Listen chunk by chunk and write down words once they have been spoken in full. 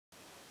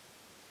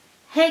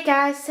Hey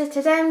guys, so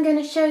today I'm going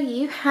to show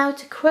you how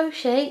to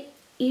crochet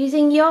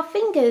using your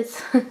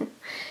fingers.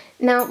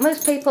 Now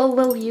most people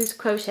will use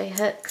crochet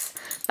hooks,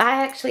 but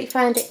I actually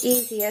find it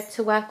easier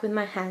to work with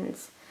my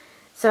hands.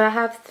 So I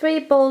have 3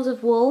 balls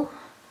of wool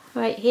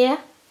right here,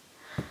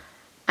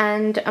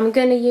 and I'm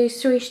going to use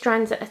 3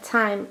 strands at a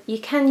time. You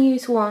can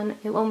use one,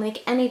 it won't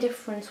make any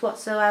difference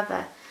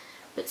whatsoever.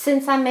 But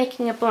since I'm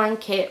making a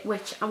blanket,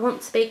 which I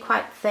want to be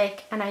quite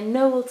thick and I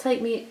know will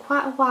take me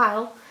quite a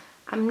while,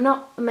 I'm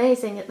not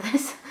amazing at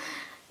this,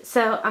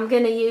 so I'm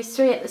going to use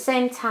 3 at the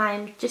same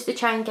time just to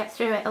try and get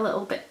through it a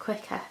little bit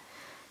quicker.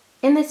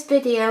 In this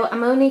video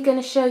I'm only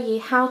going to show you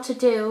how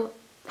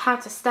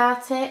to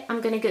start it.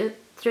 I'm going to go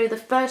through the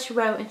first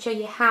row and show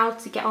you how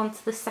to get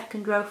onto the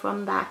second row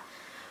from there.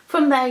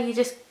 From there you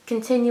just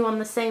continue on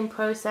the same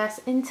process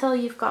until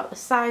you've got the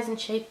size and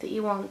shape that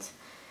you want.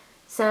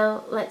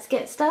 So let's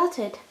get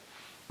started.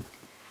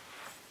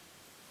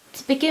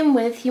 To begin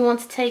with, you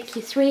want to take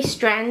your 3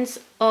 strands,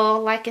 or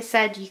like I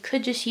said, you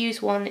could just use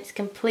one, it's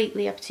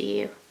completely up to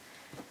you.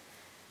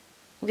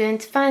 We're going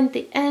to find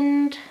the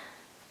end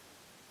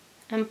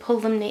and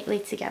pull them neatly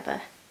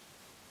together.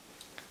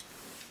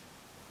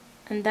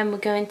 And then we're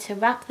going to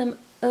wrap them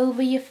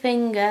over your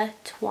finger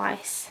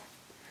twice,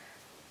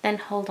 then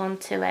hold on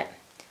to it.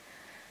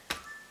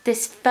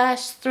 This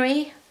first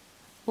 3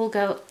 will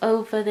go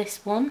over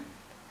this one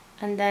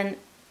and then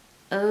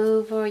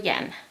over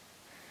again.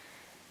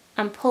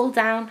 And pull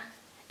down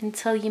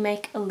until you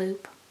make a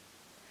loop.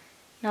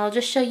 Now I'll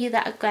just show you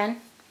that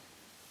again.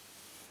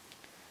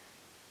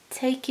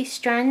 Take your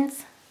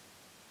strands,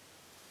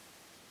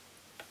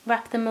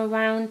 wrap them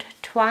around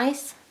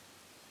twice.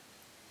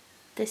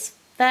 This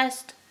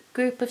first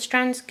group of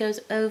strands goes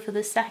over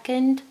the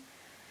second,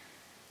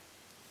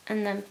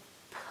 and then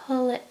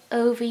pull it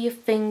over your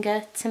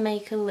finger to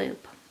make a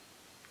loop.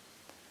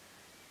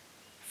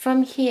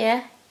 From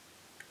here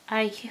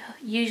I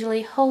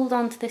usually hold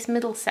on to this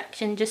middle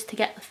section just to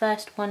get the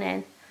first one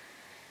in.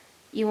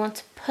 You want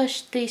to push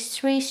these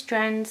 3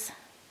 strands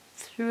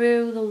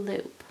through the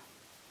loop.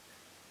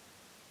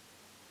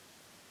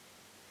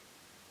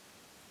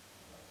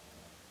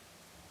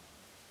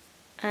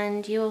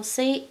 And you will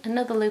see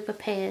another loop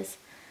appears.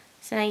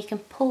 So now you can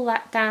pull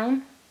that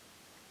down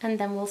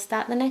and then we'll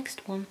start the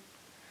next one.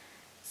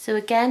 So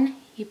again,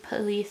 you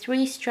pull your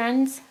 3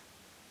 strands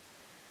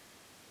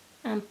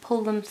and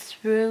pull them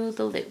through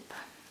the loop.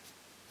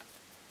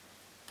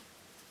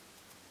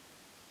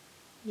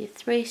 Your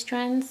 3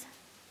 strands,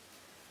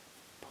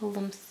 pull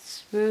them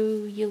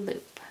through your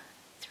loop.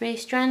 3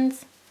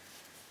 strands,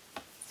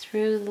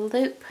 through the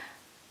loop,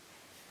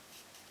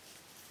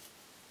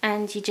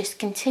 and you just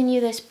continue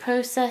this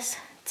process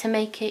to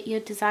make it your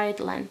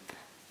desired length.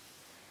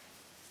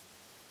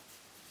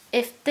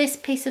 If this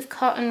piece of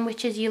cotton,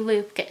 which is your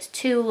loop, gets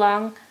too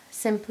long,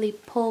 simply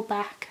pull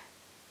back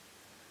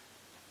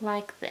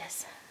like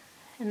this,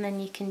 and then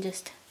you can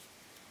just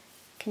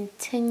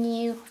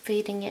continue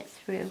feeding it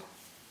through.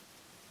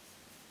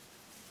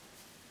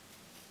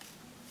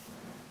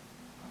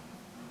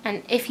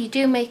 And if you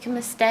do make a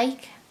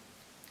mistake,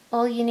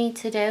 all you need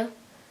to do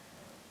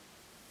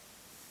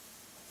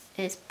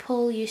is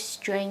pull your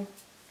string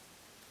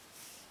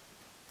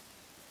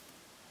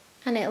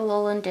and it'll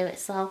all undo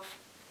itself.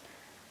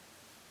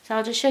 So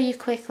I'll just show you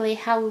quickly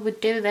how we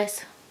would do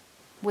this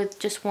with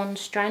just 1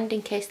 strand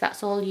in case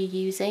that's all you're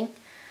using.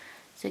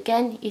 So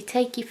again, you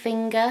take your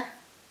finger,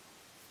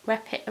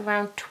 wrap it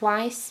around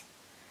twice,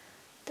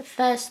 the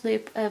first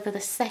loop over the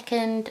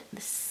second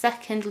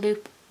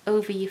loop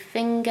over your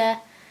finger,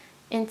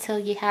 until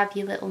you have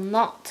your little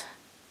knot.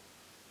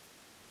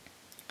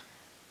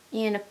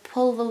 You're going to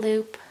pull the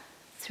loop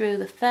through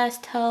the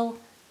first hole,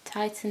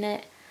 tighten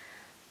it,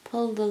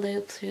 pull the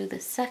loop through the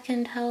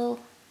second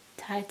hole,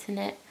 tighten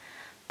it,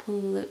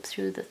 pull the loop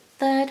through the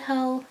third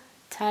hole,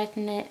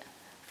 tighten it,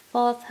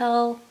 4th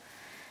hole,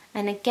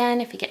 and again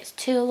if it gets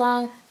too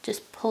long,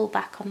 just pull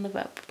back on the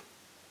rope.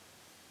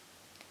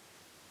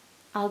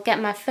 I'll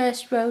get my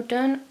first row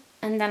done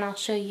and then I'll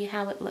show you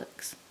how it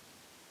looks.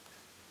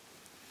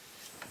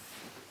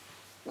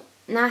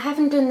 Now I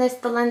haven't done this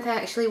the length I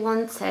actually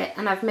want it,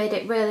 and I've made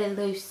it really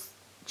loose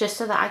just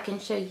so that I can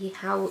show you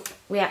how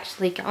we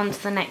actually get on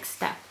to the next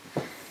step.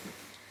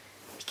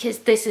 Because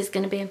this is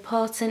going to be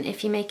important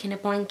if you're making a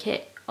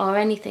blanket or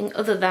anything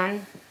other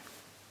than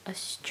a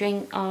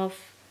string of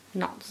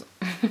knots.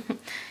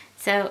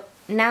 So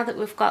now that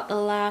we've got the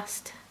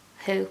last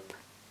hoop,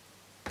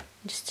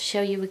 just to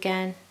show you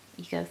again,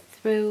 you go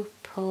through,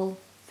 pull,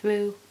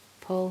 through,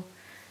 pull,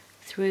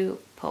 through,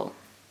 pull.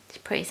 It's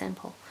pretty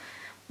simple.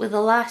 With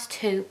the last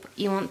hoop,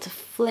 you want to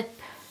flip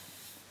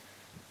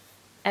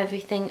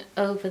everything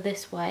over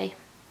this way.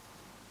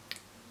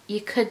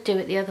 You could do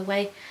it the other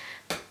way,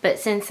 but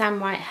since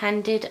I'm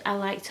right-handed, I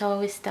like to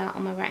always start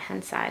on my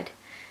right-hand side.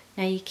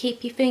 Now you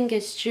keep your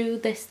fingers through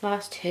this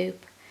last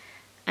hoop,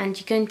 and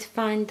you're going to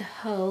find the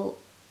hole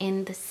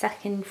in the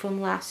second from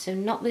last. So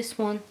not this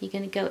one, you're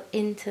going to go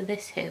into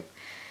this hoop.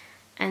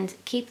 And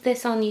keep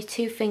this on your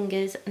 2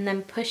 fingers, and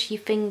then push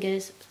your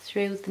fingers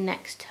through the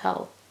next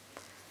hole.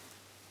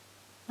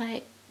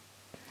 Like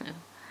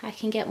I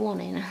can get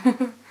one in.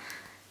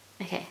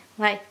 Okay,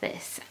 like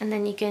this, and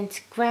then you're going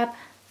to grab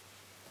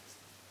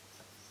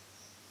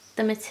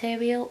the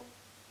material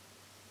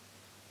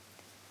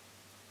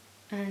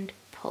and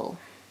pull,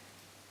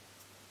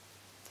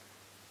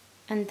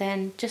 and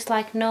then just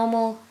like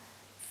normal,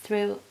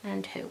 through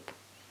and hoop.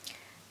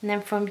 And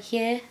then from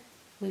here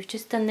we've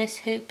just done this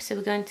hoop, so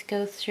we're going to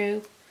go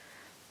through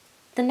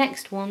the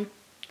next one.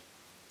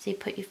 So you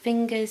put your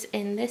fingers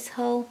in this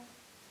hole,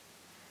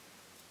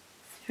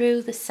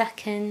 through the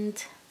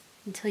second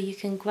until you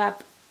can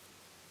grab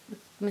the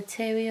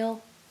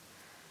material,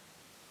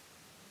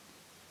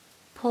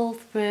 pull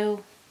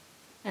through,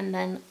 and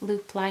then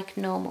loop like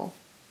normal.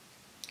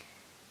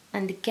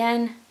 And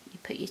again you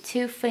put your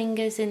 2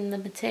 fingers in the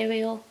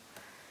material,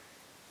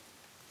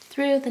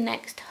 through the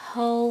next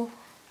hole,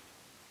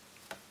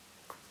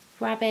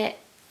 grab it,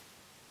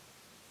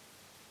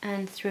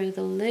 and through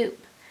the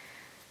loop.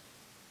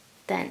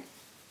 Then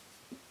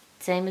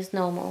same as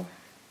normal.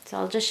 So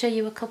I'll just show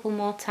you a couple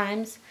more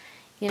times.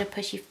 You're going to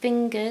push your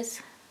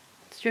fingers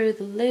through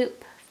the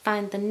loop,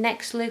 find the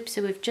next loop,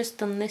 so we've just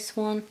done this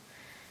one,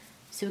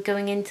 so we're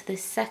going into the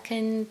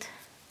second,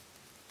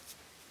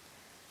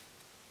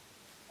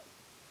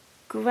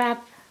 grab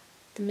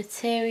the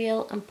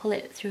material and pull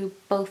it through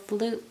both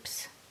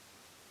loops,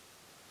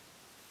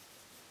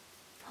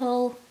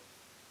 pull,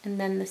 and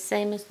then the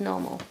same as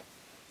normal.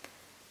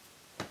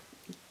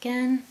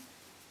 Again,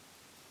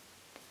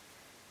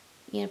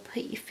 you're going to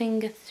put your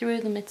finger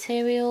through the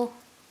material,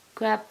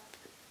 grab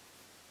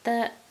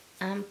that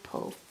and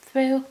pull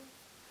through,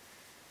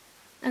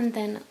 and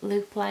then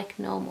loop like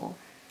normal.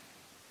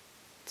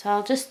 So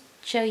I'll just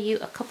show you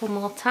a couple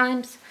more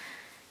times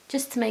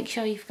just to make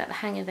sure you've got the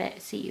hang of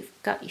it. So you've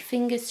got your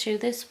fingers through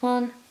this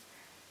one,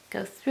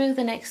 go through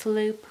the next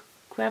loop,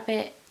 grab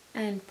it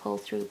and pull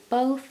through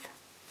both.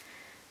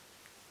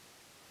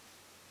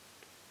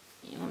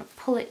 You want to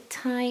pull it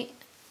tight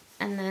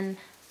and then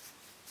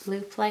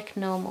loop like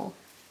normal.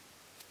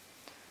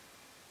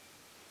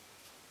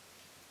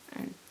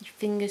 And your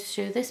fingers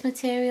through this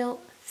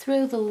material,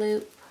 through the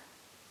loop,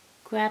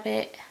 grab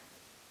it,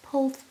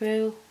 pull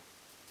through,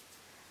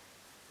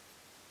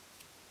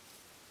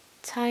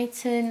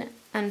 tighten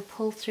and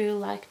pull through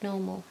like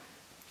normal.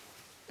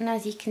 And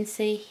as you can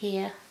see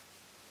here,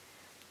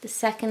 the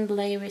second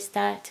layer is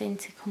starting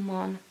to come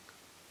on.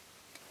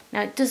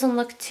 Now it doesn't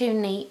look too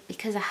neat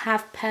because I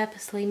have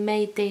purposely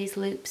made these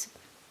loops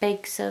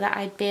big so that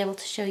I'd be able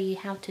to show you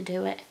how to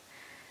do it.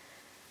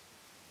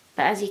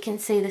 But as you can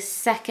see, the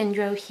second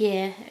row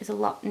here is a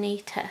lot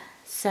neater,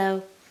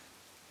 so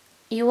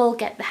you will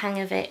get the hang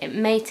of it. It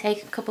may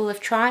take a couple of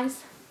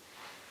tries,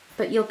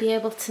 but you'll be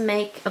able to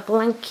make a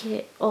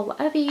blanket or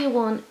whatever you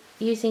want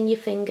using your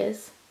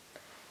fingers.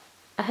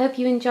 I hope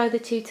you enjoy the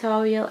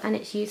tutorial and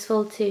it's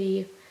useful to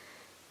you.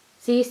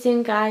 See you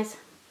soon guys.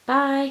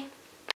 Bye!